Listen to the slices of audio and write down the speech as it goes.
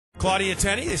Claudia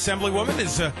Tenney, the Assemblywoman,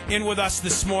 is in with us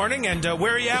this morning. And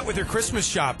where are you at with your Christmas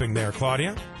shopping there,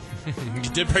 Claudia? You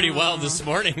did pretty well this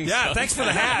morning. Yeah, so. Thanks for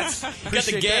the hats. Got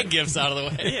the gag gifts out of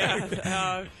the way.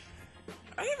 Yeah.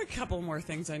 I have a couple more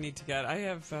things I need to get. I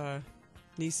have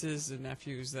nieces and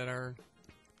nephews that are,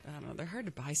 I don't know, they're hard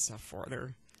to buy stuff for.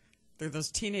 They're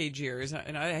those teenage years,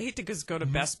 and I hate to just go to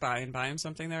Best Buy and buy them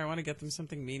something there. I want to get them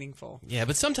something meaningful. Yeah,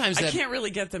 but sometimes I can't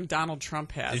really get them Donald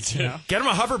Trump hats. You know? Get them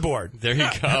a hoverboard. There you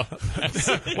go.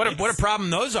 What a problem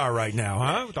those are right now,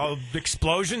 huh? With all the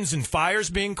explosions and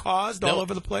fires being caused all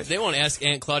over the place. They won't ask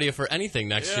Aunt Claudia for anything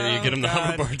next year. You get them the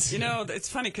hoverboards. You know, it's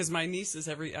funny because my nieces,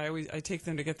 I take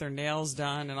them to get their nails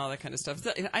done and all that kind of stuff.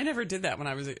 I never did that when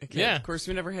I was a kid. Yeah. Of course,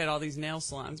 we never had all these nail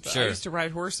salons, but Sure. I used to ride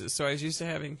horses, so I was used to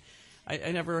having.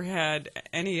 I never had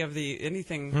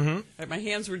anything. My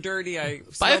hands were dirty. I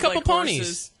Buy a couple like ponies.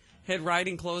 Horses, had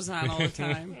riding clothes on all the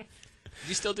time. Do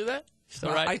you still do that? Still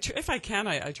Well, ride? if I can,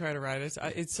 I try to ride it.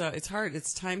 It's hard.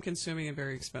 It's time consuming and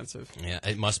very expensive. Yeah,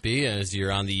 it must be, as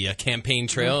you're on the campaign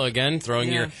trail again, throwing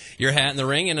your hat in the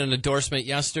ring, and an endorsement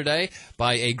yesterday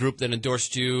by a group that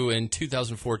endorsed you in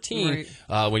 2014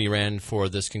 when you ran for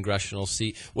this congressional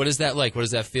seat. What is that like? What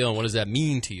does that feel, and what does that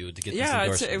mean to you to get this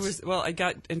endorsement? I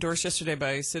got endorsed yesterday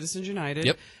by Citizens United.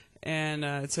 Yep. And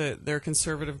they're a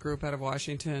conservative group out of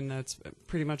Washington. That's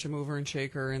pretty much a mover and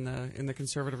shaker in the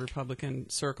conservative Republican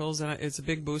circles, and it's a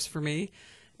big boost for me.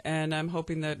 And I'm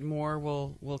hoping that more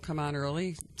will come on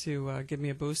early to give me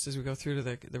a boost as we go through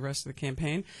to the rest of the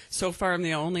campaign. So far, I'm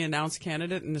the only announced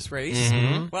candidate in this race.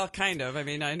 Mm-hmm. Well, kind of. I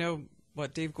mean, I know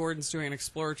what Dave Gordon's doing an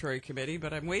exploratory committee,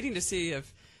 but I'm waiting to see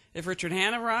if Richard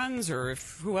Hanna runs or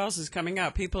if who else is coming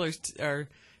out. People are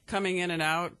coming in and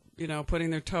out. You know, putting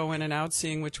their toe in and out,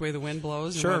 seeing which way the wind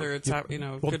blows, and whether it's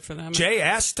good for them. Jay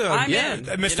asked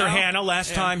Mr. Hanna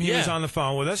last time he was on the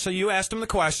phone with us, so you asked him the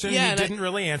question. He didn't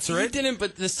really answer it. He didn't,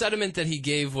 but the sentiment that he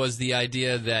gave was the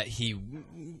idea that he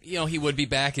would be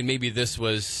back, and maybe this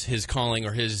was his calling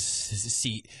or his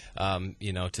seat,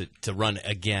 to run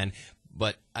again.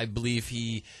 But I believe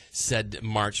he said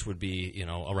March would be,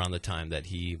 around the time that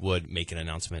he would make an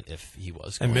announcement if he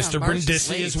was going. And Mr.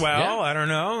 Brindisi as well. Yeah. I don't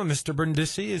know. Mr.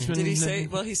 Brindisi has been. Did he say?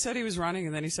 Well, he said he was running,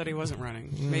 and then he said he wasn't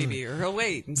running. Maybe, or he'll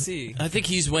wait and see. I think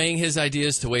he's weighing his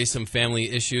ideas to weigh some family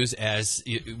issues, as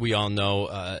we all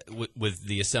know, with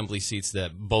the assembly seats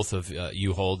that both of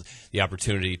you hold. The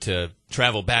opportunity to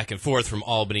travel back and forth from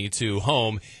Albany to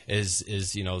home is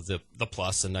the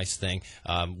plus, a nice thing.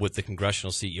 With the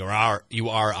congressional seat, you are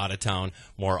out of town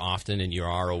more often, and you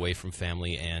are away from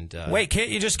family. And wait, can't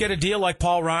you just get a deal like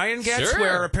Paul Ryan gets, Sure.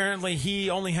 where apparently he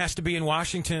only has to be in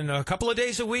Washington a couple of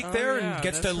days a week and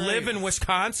gets to live in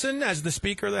Wisconsin as the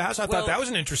Speaker of the House? I thought that was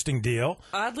an interesting deal.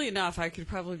 Oddly enough, I could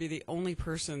probably be the only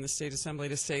person in the state assembly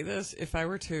to say this. If I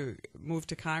were to move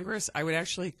to Congress, I would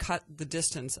actually cut the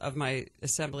distance of my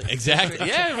assembly. Exactly.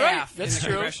 Yeah, right. That's in the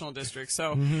true. Congressional district.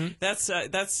 So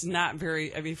that's not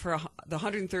very. I mean, for the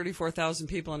 134,000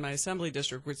 people in my assembly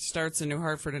district, which starts in New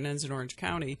Hartford and ends in Orange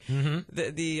County,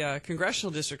 the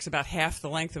congressional district's about half the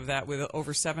length of that, with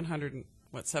over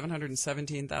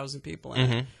 717,000 people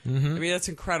in it. I mean, that's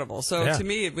incredible. So to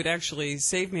me, it would actually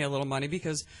save me a little money,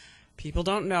 because people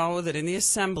don't know that in the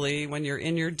assembly, when you're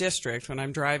in your district, when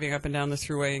I'm driving up and down the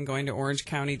thruway and going to Orange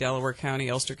County, Delaware County,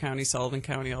 Ulster County, Sullivan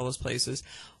County, all those places,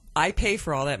 I pay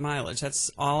for all that mileage.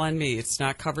 That's all on me. It's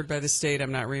not covered by the state.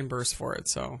 I'm not reimbursed for it.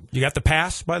 So you got the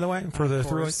pass, by the way, for the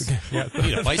throughway. Yeah, you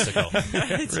need a bicycle.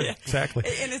 Exactly.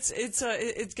 And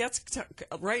it gets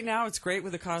right now. It's great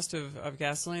with the cost of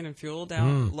gasoline and fuel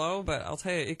down low, but I'll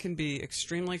tell you, it can be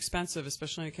extremely expensive,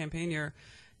 especially in a campaign year.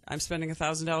 I'm spending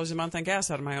 $1,000 a month on gas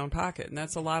out of my own pocket, and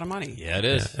that's a lot of money. Yeah, it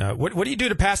is. What do you do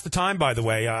to pass the time, by the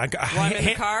way? While I'm in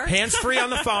the car? Hands-free on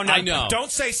the phone. Now, I know.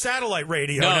 Don't say satellite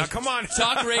radio. No, now, come on.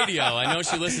 Talk radio. I know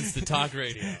she listens to talk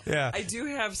radio. Yeah. I do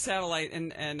have satellite,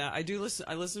 and I do listen.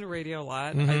 I listen to radio a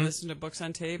lot. I listen to books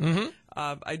on tape.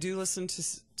 I do listen to,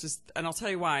 and I'll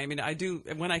tell you why. I mean, I do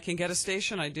when I can get a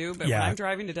station. I do, but when I'm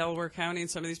driving to Delaware County and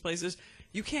some of these places,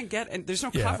 you can't get, and there's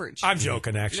no coverage. I'm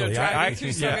joking, actually. Driving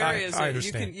through some areas, I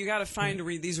understand. you got to find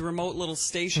these remote little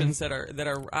stations that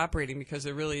are operating, because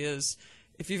there really is.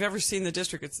 If you've ever seen the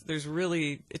district,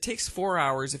 it takes 4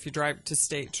 hours if you drive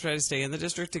to try to stay in the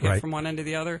district to get from one end to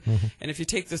the other, and if you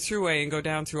take the thruway and go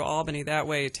down through Albany that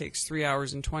way, it takes 3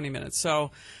 hours and 20 minutes.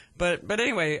 So, but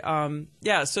anyway,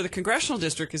 so the congressional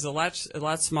district is a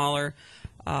lot smaller.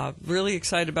 Really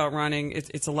excited about running.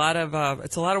 It's a lot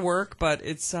of work, but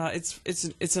it's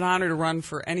an honor to run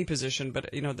for any position. But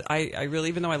I really,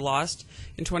 even though I lost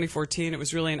in 2014, it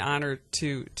was really an honor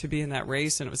to be in that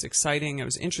race, and it was exciting. It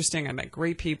was interesting. I met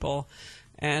great people,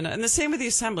 and the same with the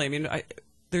assembly. I mean,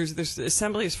 the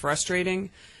assembly is frustrating,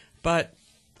 but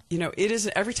it is,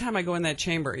 every time I go in that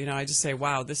chamber, I just say,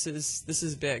 wow, this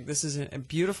is big. This is a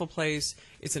beautiful place.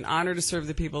 It's an honor to serve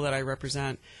the people that I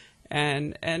represent.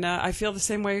 And I feel the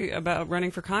same way about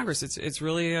running for Congress. It's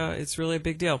really a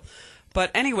big deal.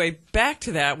 But anyway, back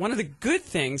to that. One of the good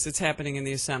things that's happening in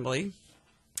the Assembly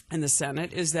and the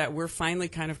Senate is that we're finally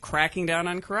kind of cracking down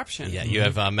on corruption. Yeah, you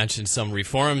have mentioned some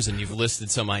reforms, and you've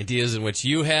listed some ideas in which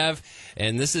you have,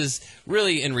 and this is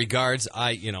really in regards.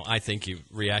 I think you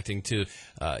reacting to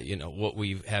what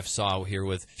we have saw here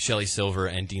with Shelley Silver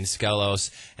and Dean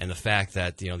Skelos, and the fact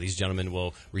that these gentlemen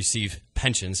will receive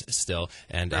pensions still,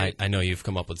 and right. I know you've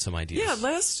come up with some ideas.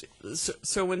 Yeah,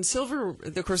 so when Silver,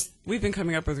 of course, we've been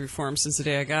coming up with reforms since the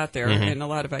day I got there, and a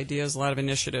lot of ideas, a lot of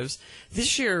initiatives.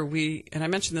 This year, and I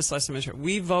mentioned this last time,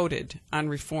 we voted on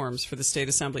reforms for the State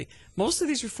Assembly. Most of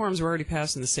these reforms were already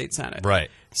passed in the State Senate.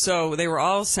 Right. So they were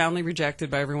all soundly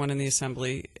rejected by everyone in the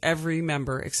Assembly, every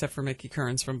member except for Mickey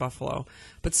Kearns from Buffalo.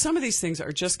 But some of these things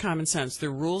are just common sense.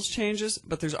 They're rules changes,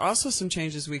 but there's also some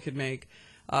changes we could make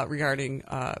regarding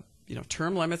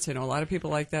term limits. I know a lot of people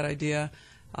like that idea.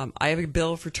 I have a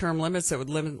bill for term limits that would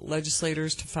limit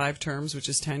legislators to 5 terms, which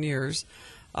is 10 years.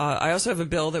 I also have a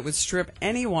bill that would strip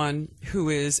anyone who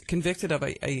is convicted of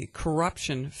a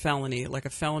corruption felony, like a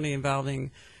felony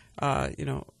involving,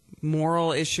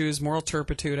 moral issues, moral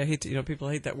turpitude. I hate to, people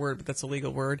hate that word, but that's a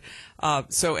legal word.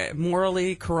 So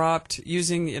morally corrupt,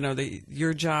 using,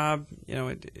 your job,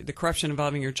 the corruption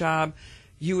involving your job,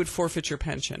 you would forfeit your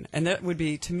pension. And that would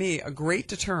be, to me, a great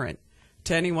deterrent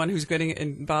to anyone who's getting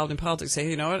involved in politics. Say,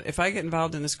 hey, you know what, if I get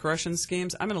involved in this corruption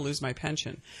schemes, I'm going to lose my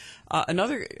pension.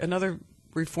 Another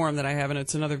reform that I have, and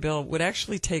it's another bill, would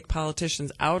actually take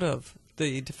politicians out of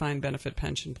the defined benefit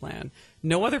pension plan.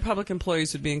 No other public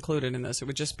employees would be included in this. It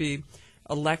would just be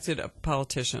elected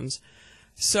politicians.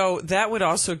 So that would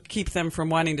also keep them from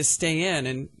wanting to stay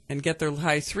in and get their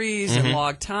high threes and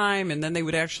log time, and then they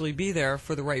would actually be there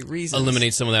for the right reasons.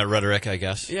 Eliminate some of that rhetoric, I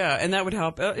guess. Yeah, and that would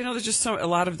help. There's just a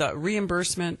lot of the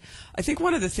reimbursement. I think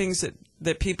one of the things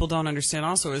that people don't understand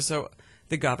also is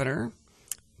the governor,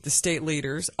 the state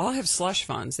leaders, all have slush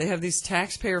funds. They have these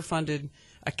taxpayer-funded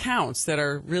accounts that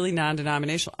are really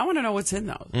non-denominational. I want to know what's in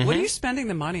those. What are you spending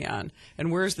the money on,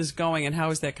 and where is this going, and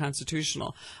how is that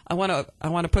constitutional? I want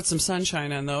to put some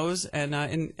sunshine on those, and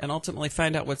ultimately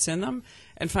find out what's in them,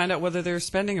 and find out whether they're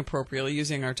spending appropriately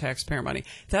using our taxpayer money.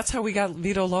 That's how we got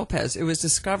Vito Lopez. It was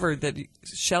discovered that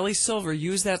Shelley Silver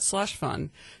used that slush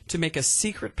fund to make a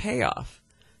secret payoff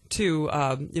to,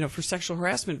 for sexual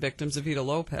harassment victims of Vito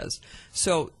Lopez.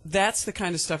 So that's the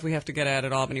kind of stuff we have to get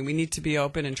at Albany. We need to be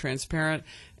open and transparent.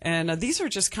 And these are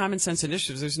just common sense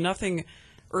initiatives. There's nothing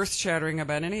earth-shattering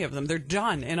about any of them. They're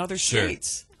done in other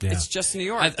states. Yeah. It's just New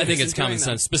York. I think it's common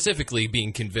sense, specifically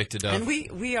being convicted of, and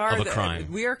we are of a crime.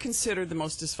 We are considered the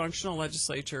most dysfunctional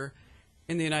legislature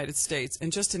in the United States, and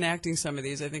just enacting some of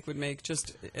these, I think, would make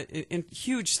just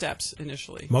huge steps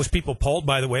initially. Most people polled,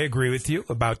 by the way, agree with you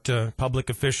about public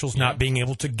officials not being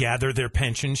able to gather their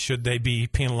pensions should they be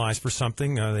penalized for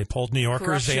something. They polled New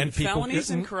Yorkers and people. Felonies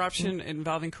and corruption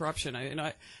involving corruption.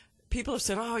 People have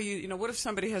said, "Oh, what if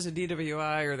somebody has a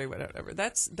DWI or they whatever?"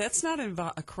 That's not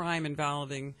a crime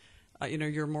involving,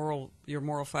 your moral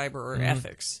fiber or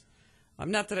ethics.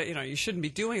 Not that you shouldn't be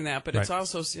doing that, but it's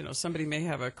also somebody may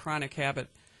have a chronic habit.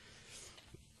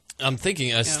 I'm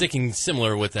thinking sticking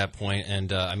similar with that point,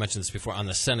 and I mentioned this before on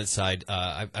the Senate side.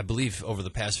 I believe over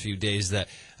the past few days that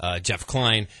Jeff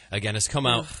Klein again has come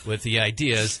out with the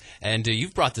ideas, and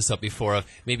you've brought this up before of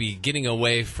maybe getting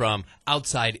away from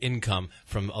outside income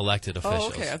from elected officials. Oh,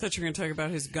 okay. I thought you were going to talk about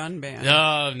his gun ban.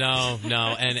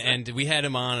 No. And we had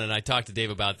him on, and I talked to Dave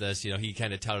about this. He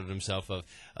kind of touted himself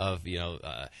of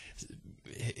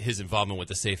his involvement with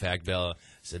the SAFE Act bill.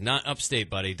 Said, not upstate,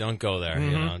 buddy. Don't go there.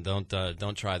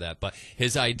 Don't try that. But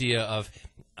his idea of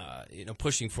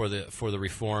pushing for the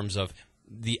reforms of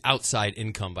the outside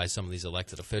income by some of these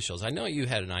elected officials. I know you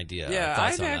had an idea. Yeah,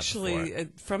 I've actually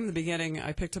from the beginning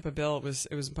I picked up a bill.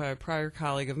 It was by a prior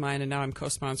colleague of mine, and now I'm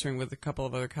co-sponsoring with a couple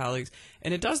of other colleagues.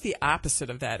 And it does the opposite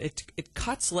of that. It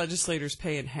cuts legislators'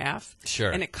 pay in half.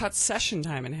 Sure. And it cuts session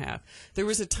time in half. There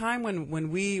was a time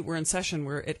when we were in session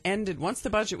where it ended once the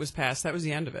budget was passed. That was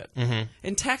the end of it.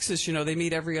 In Texas, they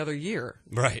meet every other year.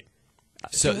 Right.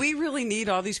 So do we really need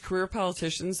all these career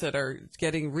politicians that are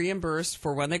getting reimbursed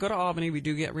for when they go to Albany? We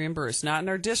do get reimbursed, not in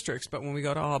our districts, but when we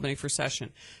go to Albany for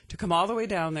session, to come all the way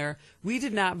down there. We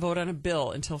did not vote on a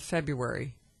bill until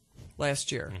February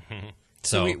last year.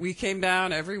 So we came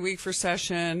down every week for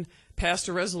session, passed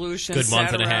a resolution. Good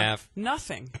month and a half.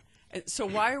 Nothing. So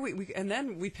why are we? And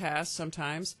then we pass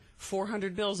sometimes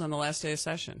 400 bills on the last day of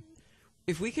session.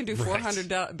 If we can do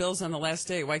 400 bills on the last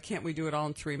day, why can't we do it all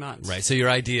in 3 months? Right. So your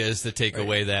idea is to take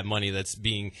away that money that's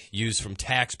being used from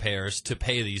taxpayers to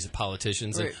pay these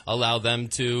politicians and allow them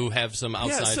to have some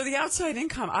outside. Yeah. So the outside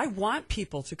income. I want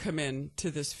people to come in to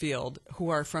this field who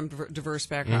are from diverse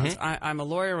backgrounds. I'm a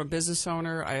lawyer, I'm a business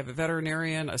owner. I have a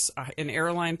veterinarian, an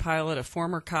airline pilot, a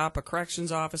former cop, a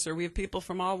corrections officer. We have people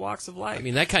from all walks of life. I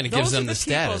mean, that kind of gives them the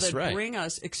status, people that right? Bring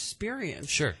us experience.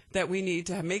 Sure. That we need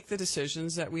to make the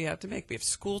decisions that we have to make. We have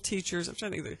school teachers. I'm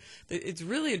trying to think. It's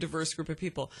really a diverse group of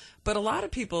people. But a lot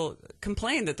of people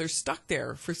complain that they're stuck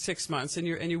there for 6 months, and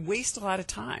you waste a lot of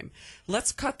time.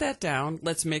 Let's cut that down.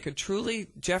 Let's make a truly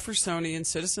Jeffersonian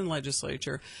citizen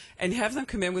legislature and have them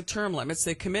come in with term limits.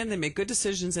 They come in, they make good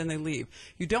decisions, and they leave.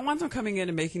 You don't want them coming in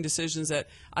and making decisions that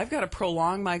I've got to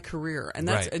prolong my career. And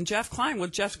that's and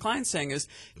what Jeff Klein's saying is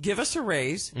give us a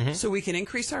raise so we can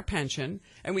increase our pension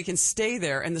and we can stay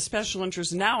there. And the special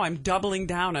interest, now I'm doubling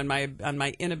down on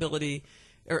my inability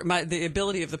or the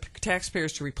ability of the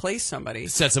taxpayers to replace somebody.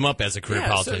 Sets them up as a career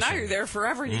politician. So now you're there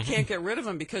forever and you can't get rid of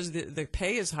them because the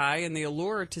pay is high and the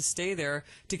allure to stay there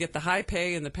to get the high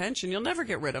pay and the pension, you'll never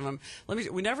get rid of them.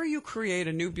 Whenever you create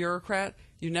a new bureaucrat,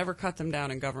 you never cut them down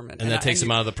in government. And that takes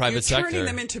them out of the private sector. You're turning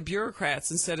them into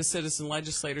bureaucrats instead of citizen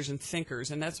legislators and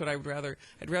thinkers, and that's what I'd rather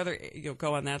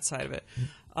go on that side of it.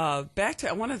 Back to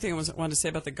one of the things I wanted to say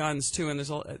about the guns too, and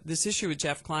there's this issue with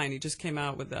Jeff Klein. He just came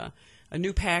out with a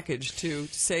new package to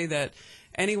say that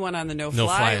anyone on the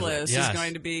no-fly list is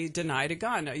going to be denied a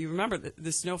gun. Now, you remember that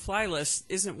this no-fly list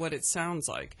isn't what it sounds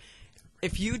like.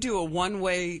 If you do a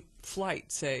one-way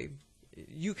flight, say,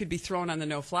 you could be thrown on the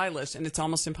no-fly list, and it's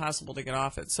almost impossible to get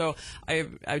off it. So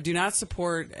I do not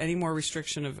support any more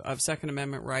restriction of Second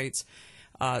Amendment rights.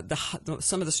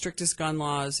 Some of the strictest gun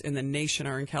laws in the nation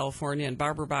are in California, and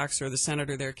Barbara Boxer, the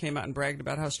senator there, came out and bragged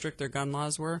about how strict their gun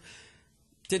laws were.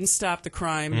 Didn't stop the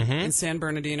crime in San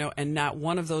Bernardino, and not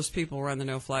one of those people were on the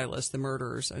no-fly list, the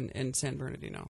murderers in San Bernardino.